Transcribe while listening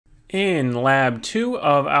In Lab 2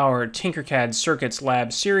 of our Tinkercad Circuits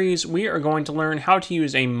Lab series, we are going to learn how to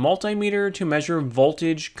use a multimeter to measure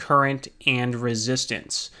voltage, current, and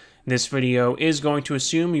resistance. This video is going to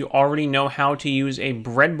assume you already know how to use a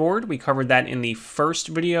breadboard. We covered that in the first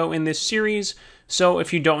video in this series, so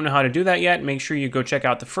if you don't know how to do that yet, make sure you go check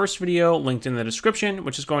out the first video linked in the description,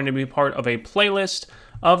 which is going to be part of a playlist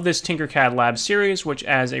of this Tinkercad Lab series, which,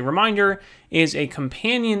 as a reminder, is a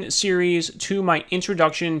companion series to my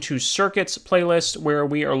Introduction to Circuits playlist, where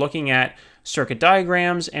we are looking at circuit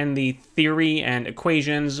diagrams and the theory and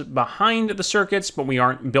equations behind the circuits, but we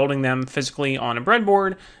aren't building them physically on a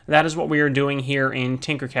breadboard. That is what we are doing here in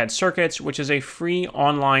Tinkercad Circuits, which is a free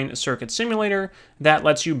online circuit simulator that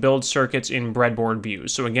lets you build circuits in breadboard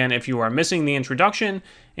views. So again, if you are missing the introduction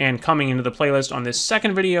and coming into the playlist on this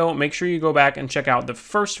second video, make sure you go back and check out the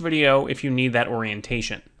first video if you need that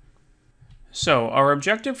orientation. So our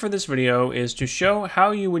objective for this video is to show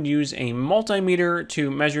how you would use a multimeter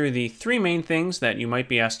to measure the three main things that you might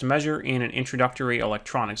be asked to measure in an introductory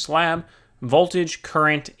electronics lab: voltage,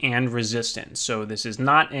 current, and resistance. So this is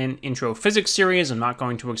not an intro physics series. I'm not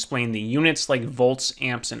going to explain the units like volts,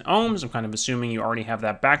 amps, and ohms. I'm kind of assuming you already have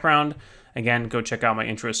that background. Again, go check out my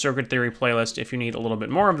intro circuit theory playlist if you need a little bit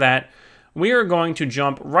more of that. We are going to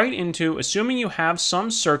jump right into assuming you have some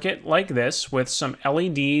circuit like this with some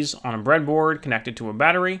LEDs on a breadboard connected to a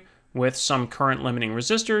battery with some current limiting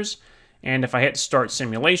resistors. And if I hit start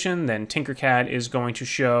simulation, then Tinkercad is going to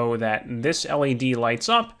show that this LED lights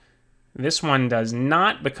up. This one does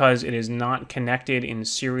not, because it is not connected in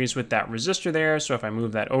series with that resistor there. So if I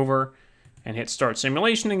move that over and hit start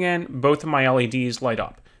simulation again, both of my LEDs light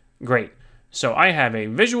up. Great. So I have a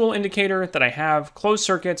visual indicator that I have closed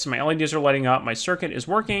circuits, my LEDs are lighting up, my circuit is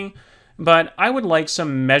working, but I would like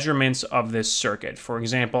some measurements of this circuit. For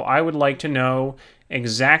example, I would like to know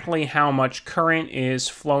exactly how much current is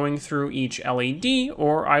flowing through each LED,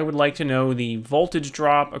 or I would like to know the voltage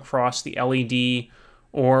drop across the LED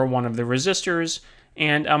or one of the resistors.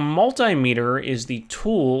 And a multimeter is the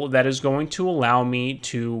tool that is going to allow me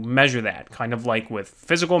to measure that. Kind of like with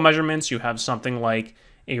physical measurements, you have something like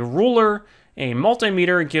a ruler. A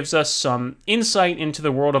multimeter gives us some insight into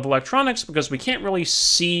the world of electronics because we can't really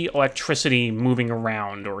see electricity moving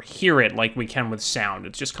around or hear it like we can with sound.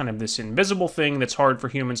 It's just kind of this invisible thing that's hard for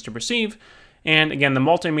humans to perceive. And again, the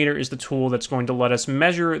multimeter is the tool that's going to let us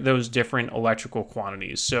measure those different electrical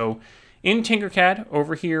quantities. So in Tinkercad,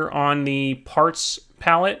 over here on the parts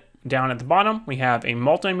palette down at the bottom, we have a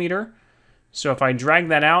multimeter. So if I drag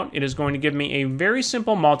that out, it is going to give me a very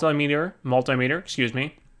simple multimeter,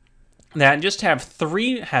 that just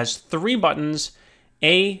has three buttons,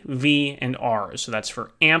 A, V, and R. So that's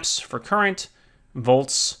for amps for current,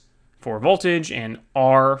 volts for voltage, and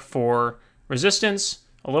R for resistance.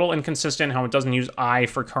 A little inconsistent how it doesn't use I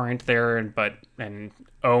for current there, and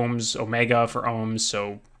ohms, omega for ohms.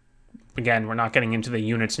 So again, we're not getting into the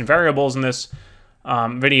units and variables in this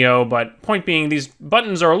video, but point being, these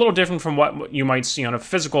buttons are a little different from what you might see on a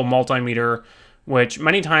physical multimeter, which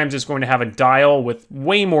many times is going to have a dial with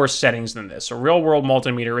way more settings than this. A real-world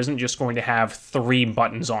multimeter isn't just going to have three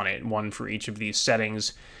buttons on it, one for each of these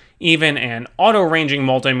settings. Even an auto-ranging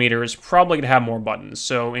multimeter is probably going to have more buttons.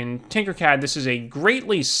 So in Tinkercad, this is a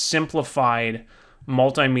greatly simplified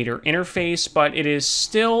multimeter interface, but it is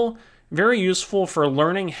still very useful for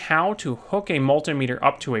learning how to hook a multimeter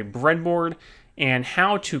up to a breadboard and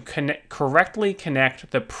how to correctly connect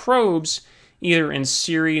the probes either in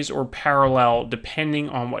series or parallel, depending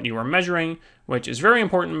on what you are measuring, which is very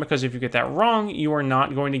important because if you get that wrong, you are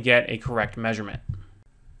not going to get a correct measurement.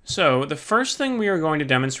 So the first thing we are going to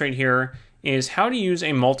demonstrate here is how to use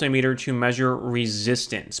a multimeter to measure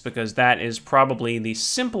resistance, because that is probably the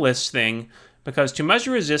simplest thing, because to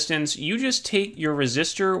measure resistance, you just take your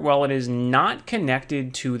resistor while it is not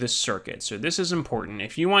connected to the circuit. So this is important.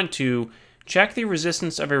 If you want to check the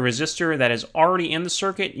resistance of a resistor that is already in the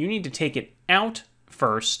circuit, you need to take it out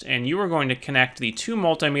first, and you are going to connect the two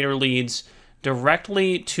multimeter leads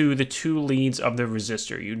directly to the two leads of the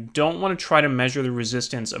resistor. You don't want to try to measure the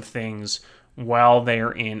resistance of things while they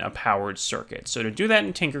are in a powered circuit. So to do that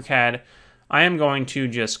in Tinkercad, I am going to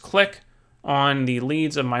just click on the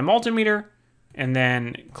leads of my multimeter, and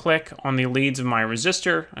then click on the leads of my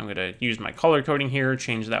resistor. I'm going to use my color coding here,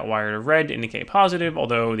 change that wire to red to indicate positive,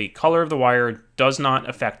 although the color of the wire does not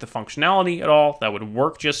affect the functionality at all. That would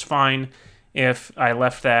work just fine if I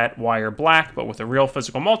left that wire black, but with a real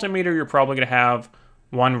physical multimeter, you're probably going to have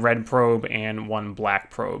one red probe and one black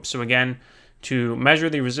probe. So again, to measure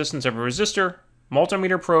the resistance of a resistor,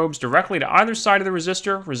 multimeter probes directly to either side of the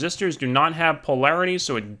resistor. Resistors do not have polarity,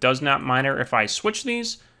 so it does not matter if I switch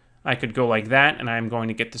these. I could go like that, and I'm going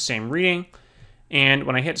to get the same reading. And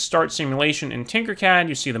when I hit Start Simulation in Tinkercad,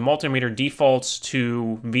 you see the multimeter defaults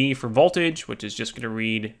to V for voltage, which is just going to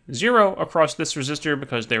read 0 across this resistor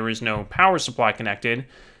because there is no power supply connected.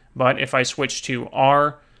 But if I switch to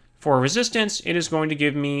R for resistance, it is going to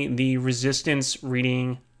give me the resistance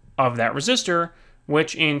reading of that resistor,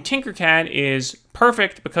 which in Tinkercad is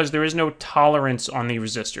perfect because there is no tolerance on the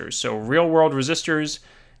resistors. So real-world resistors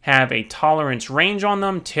have a tolerance range on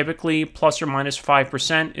them. Typically, plus or minus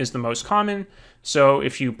 5% is the most common. So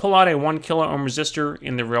if you pull out a 1 kilo ohm resistor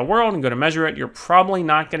in the real world and go to measure it, you're probably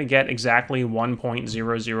not going to get exactly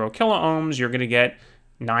 1.00 kilo ohms. You're going to get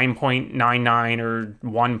 9.99 or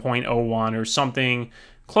 1.01 or something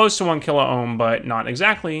close to 1 kilo ohm, but not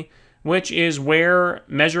exactly, which is where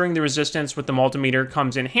measuring the resistance with the multimeter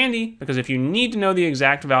comes in handy, because if you need to know the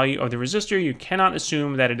exact value of the resistor, you cannot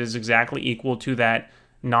assume that it is exactly equal to that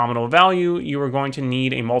nominal value. You are going to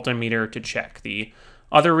need a multimeter to check. The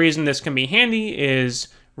other reason this can be handy is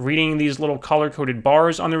reading these little color-coded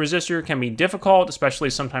bars on the resistor can be difficult, especially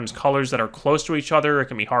sometimes colors that are close to each other. It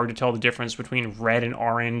can be hard to tell the difference between red and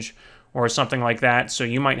orange or something like that. So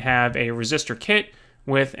you might have a resistor kit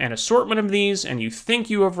with an assortment of these, and you think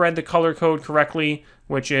you have read the color code correctly,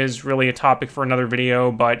 which is really a topic for another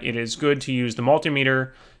video, but it is good to use the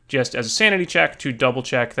multimeter just as a sanity check to double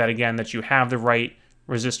check that, again, that you have the right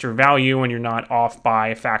resistor value and you're not off by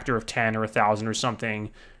a factor of 10 or 1,000 or something,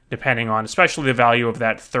 depending on especially the value of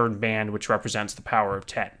that third band, which represents the power of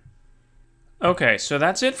 10. Okay, so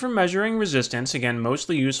that's it for measuring resistance. Again,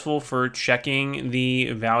 mostly useful for checking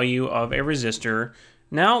the value of a resistor.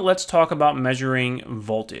 Now let's talk about measuring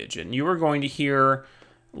voltage. And you are going to hear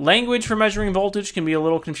language for measuring voltage can be a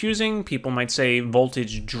little confusing. People might say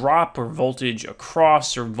voltage drop or voltage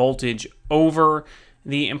across or voltage over.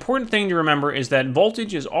 The important thing to remember is that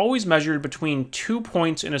voltage is always measured between 2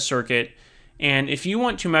 points in a circuit, and if you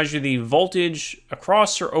want to measure the voltage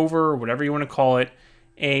across or over, whatever you want to call it,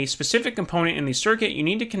 a specific component in the circuit, you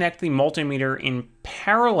need to connect the multimeter in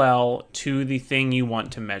parallel to the thing you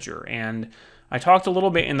want to measure. And I talked a little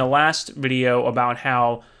bit in the last video about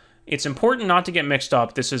how it's important not to get mixed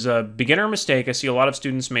up. This is a beginner mistake I see a lot of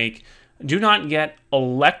students make. Do not get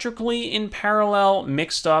electrically in parallel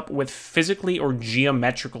mixed up with physically or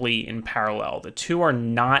geometrically in parallel. The two are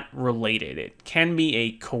not related. It can be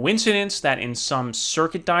a coincidence that in some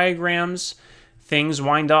circuit diagrams, things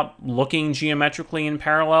wind up looking geometrically in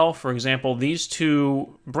parallel. For example, these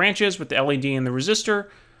two branches with the LED and the resistor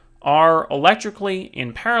are electrically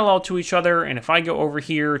in parallel to each other. And if I go over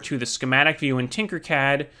here to the schematic view in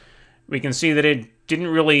Tinkercad, we can see that it didn't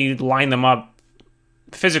really line them up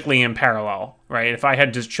physically in parallel, right? If I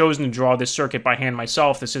had just chosen to draw this circuit by hand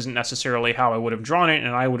myself, this isn't necessarily how I would have drawn it,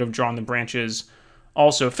 and I would have drawn the branches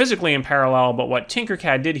also physically in parallel, but what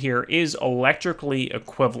Tinkercad did here is electrically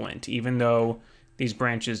equivalent, even though these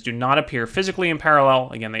branches do not appear physically in parallel.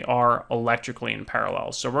 Again, they are electrically in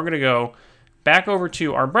parallel. So we're going to go back over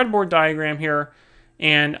to our breadboard diagram here,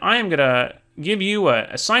 and I am going to give you an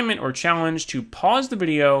assignment or challenge to pause the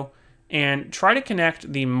video and try to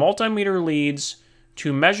connect the multimeter leads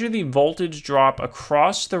to measure the voltage drop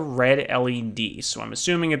across the red LED. So I'm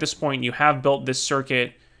assuming at this point you have built this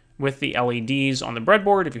circuit with the LEDs on the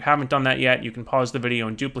breadboard. If you haven't done that yet, you can pause the video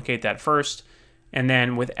and duplicate that first. And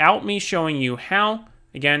then without me showing you how,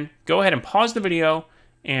 again, go ahead and pause the video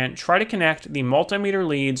and try to connect the multimeter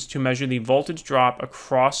leads to measure the voltage drop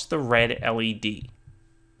across the red LED.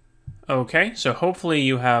 Okay, so hopefully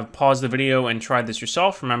you have paused the video and tried this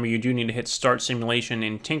yourself. Remember, you do need to hit Start Simulation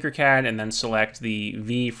in Tinkercad and then select the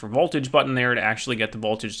V for voltage button there to actually get the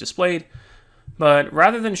voltage displayed. But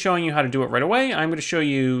rather than showing you how to do it right away, I'm going to show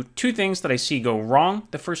you two things that I see go wrong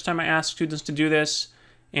the first time I ask students to do this.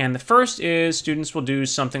 And the first is students will do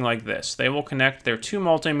something like this. They will connect their two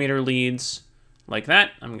multimeter leads like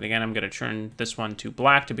that. I'm going to turn this one to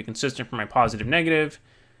black to be consistent for my positive negative.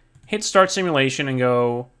 Hit Start Simulation and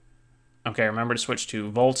go, okay, remember to switch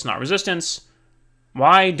to volts, not resistance.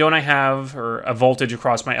 Why don't I have a voltage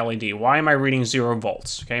across my LED? Why am I reading 0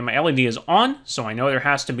 volts? Okay, my LED is on, so I know there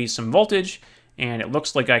has to be some voltage, and it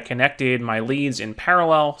looks like I connected my leads in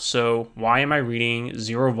parallel, so why am I reading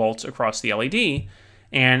 0 volts across the LED?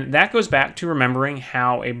 And that goes back to remembering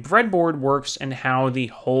how a breadboard works and how the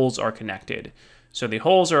holes are connected. So the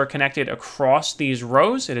holes are connected across these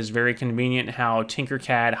rows. It is very convenient how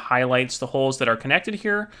Tinkercad highlights the holes that are connected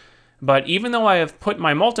here. But even though I have put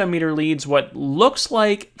my multimeter leads what looks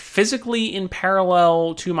like physically in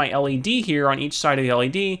parallel to my LED here on each side of the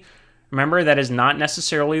LED, remember that is not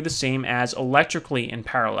necessarily the same as electrically in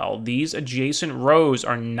parallel. These adjacent rows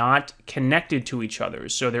are not connected to each other.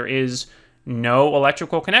 So there is no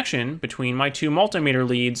electrical connection between my two multimeter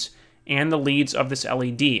leads and the leads of this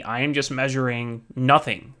LED. I am just measuring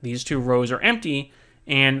nothing. These two rows are empty,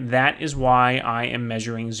 and that is why I am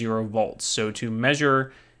measuring 0 volts. So to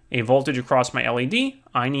measure a voltage across my LED,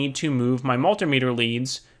 I need to move my multimeter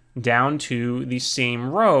leads down to the same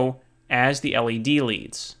row as the LED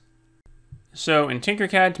leads. So in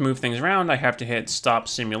Tinkercad, to move things around, I have to hit Stop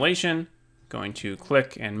Simulation. Going to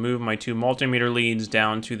click and move my two multimeter leads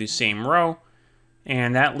down to the same row.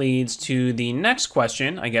 And that leads to the next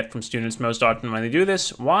question I get from students most often when they do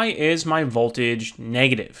this. Why is my voltage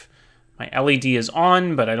negative? My LED is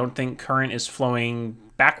on, but I don't think current is flowing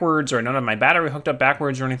backwards, or none of my battery hooked up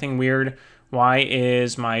backwards or anything weird. Why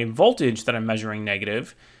is my voltage that I'm measuring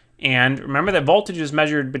negative? And remember that voltage is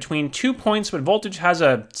measured between 2 points, but voltage has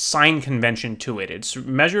a sign convention to it. It's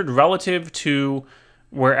measured relative to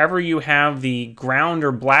wherever you have the ground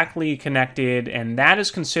or blackly connected, and that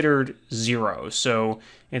is considered 0. So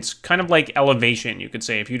it's kind of like elevation. You could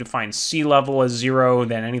say if you define sea level as 0,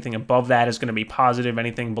 then anything above that is going to be positive,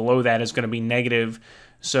 anything below that is going to be negative.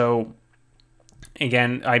 So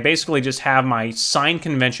again, I basically just have my sign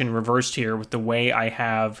convention reversed here with the way I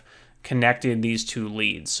have connected these two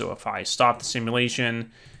leads. So if I stop the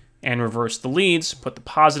simulation and reverse the leads, put the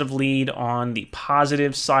positive lead on the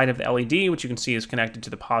positive side of the LED, which you can see is connected to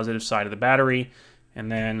the positive side of the battery,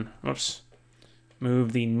 and then,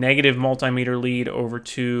 move the negative multimeter lead over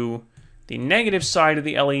to the negative side of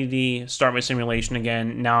the LED, start my simulation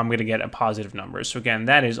again. Now I'm going to get a positive number. So again,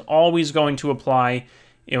 that is always going to apply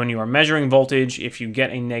when you are measuring voltage. If you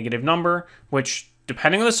get a negative number, which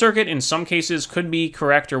depending on the circuit, in some cases could be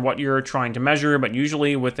correct or what you're trying to measure, but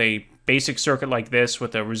usually with a basic circuit like this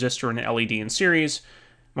with a resistor and an LED in series,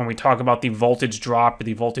 when we talk about the voltage drop or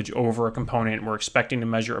the voltage over a component, we're expecting to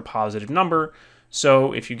measure a positive number.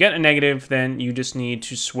 So if you get a negative, then you just need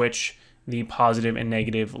to switch the positive and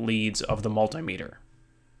negative leads of the multimeter.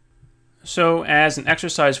 So as an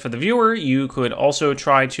exercise for the viewer, you could also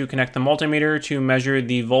try to connect the multimeter to measure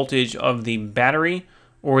the voltage of the battery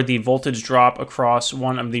or the voltage drop across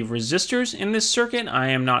one of the resistors in this circuit. I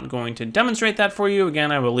am not going to demonstrate that for you.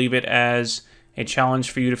 Again, I will leave it as a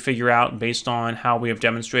challenge for you to figure out based on how we have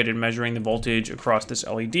demonstrated measuring the voltage across this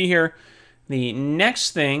LED here. The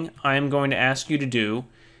next thing I'm going to ask you to do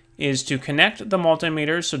is to connect the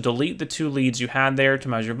multimeter, so delete the two leads you had there to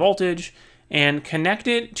measure voltage, and connect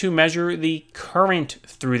it to measure the current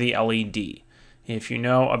through the LED. If you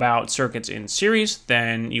know about circuits in series,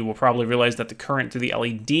 then you will probably realize that the current through the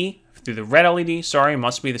LED, through the red LED,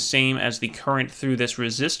 must be the same as the current through this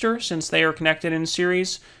resistor since they are connected in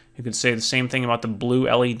series. You could say the same thing about the blue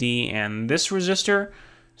LED and this resistor.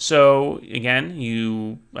 So again,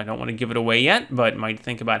 I don't want to give it away yet, but might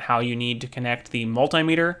think about how you need to connect the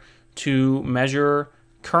multimeter to measure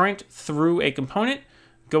current through a component.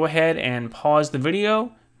 Go ahead and pause the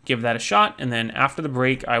video, give that a shot, and then after the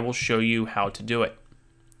break, I will show you how to do it.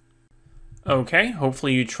 Okay,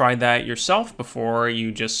 hopefully you tried that yourself before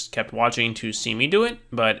you just kept watching to see me do it.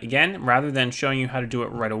 But again, rather than showing you how to do it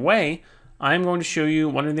right away, I'm going to show you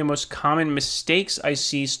one of the most common mistakes I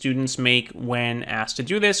see students make when asked to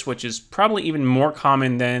do this, which is probably even more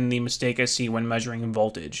common than the mistake I see when measuring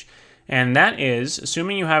voltage. And that is,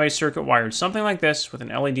 assuming you have a circuit wired something like this with an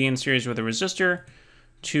LED in series with a resistor,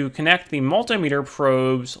 to connect the multimeter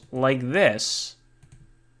probes like this.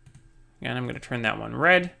 Again, I'm going to turn that one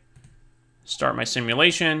red, start my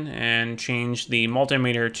simulation, and change the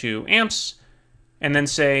multimeter to amps, and then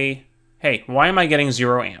say, hey, why am I getting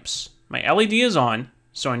 0 amps? My LED is on,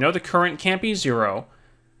 so I know the current can't be 0,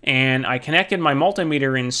 and I connected my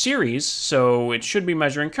multimeter in series, so it should be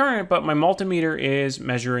measuring current, but my multimeter is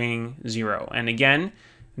measuring 0. And again,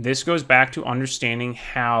 this goes back to understanding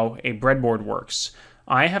how a breadboard works.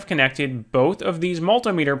 I have connected both of these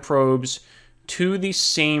multimeter probes to the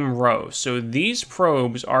same row. So these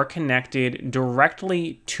probes are connected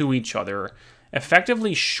directly to each other,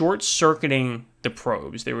 effectively short-circuiting the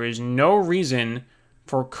probes. There is no reason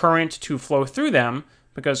for current to flow through them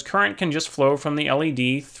because current can just flow from the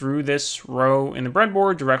LED through this row in the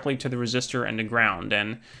breadboard directly to the resistor and to ground.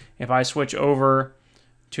 And if I switch over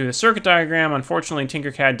to the circuit diagram, unfortunately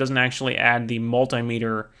Tinkercad doesn't actually add the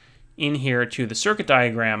multimeter in here to the circuit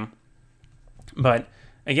diagram. But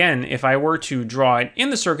again, if I were to draw it in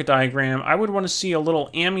the circuit diagram, I would want to see a little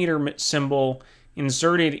ammeter symbol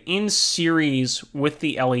inserted in series with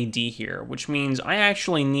the LED here, which means I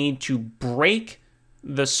actually need to break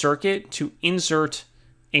the circuit to insert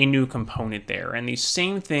a new component there. And the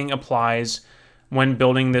same thing applies when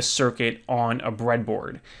building this circuit on a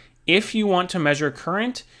breadboard. If you want to measure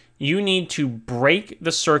current, you need to break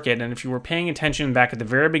the circuit. And if you were paying attention back at the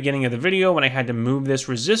very beginning of the video when I had to move this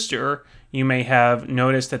resistor, you may have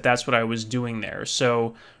noticed that that's what I was doing there.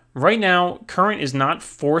 So right now, current is not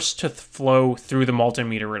forced to flow through the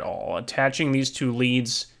multimeter at all. Attaching these two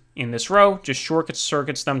leads in this row just short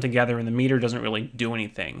circuits them together, and the meter doesn't really do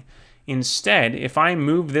anything. Instead, if I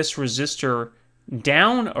move this resistor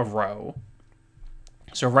down a row,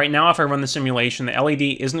 so right now if I run the simulation, the LED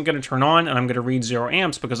isn't going to turn on and I'm going to read 0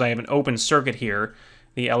 amps because I have an open circuit here.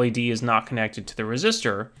 The LED is not connected to the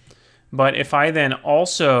resistor. But if I then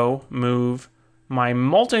also move my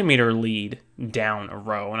multimeter lead down a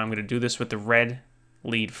row, and I'm going to do this with the red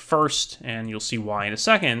lead first, and you'll see why in a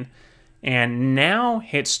second, and now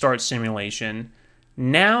hit start simulation,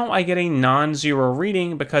 now I get a non-zero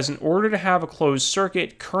reading because in order to have a closed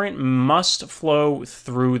circuit, current must flow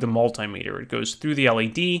through the multimeter. It goes through the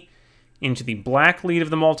LED, into the black lead of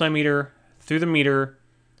the multimeter, through the meter,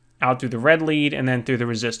 out through the red lead, and then through the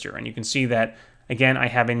resistor. And you can see that, again, I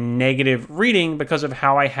have a negative reading because of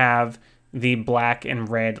how I have the black and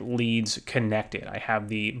red leads connected. I have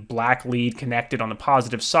the black lead connected on the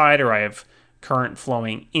positive side, or I have current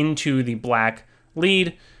flowing into the black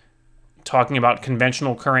lead. Talking about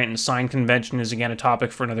conventional current and sign convention is again a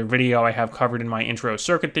topic for another video I have covered in my intro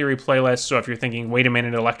circuit theory playlist. So if you're thinking, wait a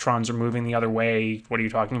minute, electrons are moving the other way, what are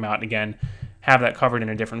you talking about? Again, have that covered in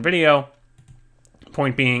a different video.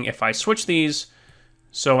 Point being, if I switch these,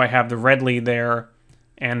 so I have the red lead there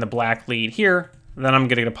and the black lead here, then I'm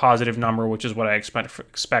getting a positive number, which is what I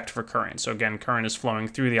expect for current. So again, current is flowing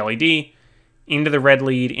through the LED, into the red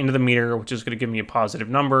lead, into the meter, which is going to give me a positive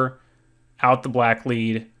number, out the black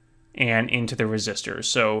lead, and into the resistor.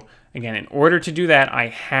 So again, in order to do that, I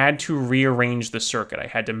had to rearrange the circuit. I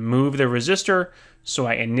had to move the resistor, so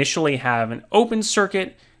I initially have an open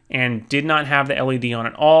circuit and did not have the LED on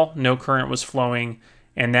at all. No current was flowing.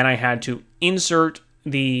 And then I had to insert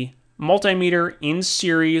the multimeter in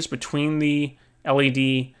series between the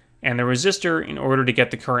LED and the resistor in order to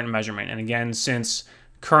get the current measurement. And again, since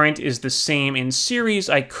current is the same in series,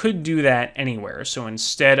 I could do that anywhere. So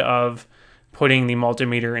instead of putting the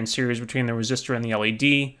multimeter in series between the resistor and the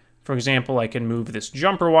LED, for example, I can move this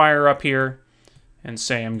jumper wire up here and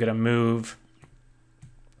say I'm going to move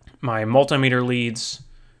my multimeter leads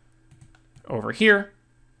over here,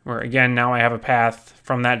 where again, now I have a path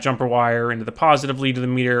from that jumper wire into the positive lead of the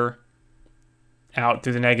meter, out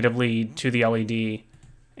through the negative lead to the LED,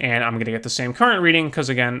 and I'm going to get the same current reading because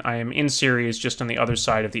again, I am in series just on the other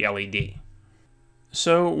side of the LED.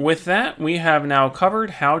 So with that, we have now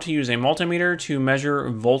covered how to use a multimeter to measure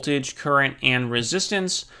voltage, current, and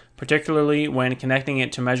resistance, particularly when connecting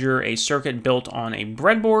it to measure a circuit built on a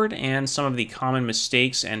breadboard, and some of the common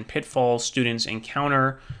mistakes and pitfalls students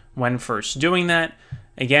encounter when first doing that.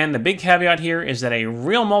 Again, the big caveat here is that a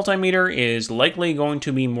real multimeter is likely going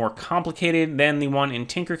to be more complicated than the one in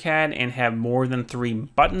Tinkercad and have more than 3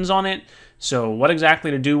 buttons on it. So what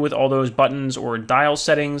exactly to do with all those buttons or dial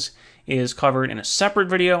settings is covered in a separate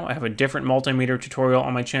video. I have a different multimeter tutorial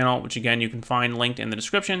on my channel, which again you can find linked in the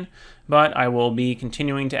description, but I will be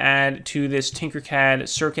continuing to add to this Tinkercad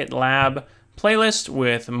Circuit Lab playlist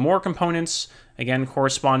with more components, again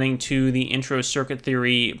corresponding to the Intro Circuit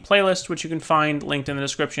Theory playlist, which you can find linked in the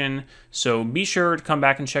description, so be sure to come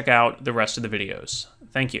back and check out the rest of the videos.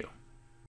 Thank you.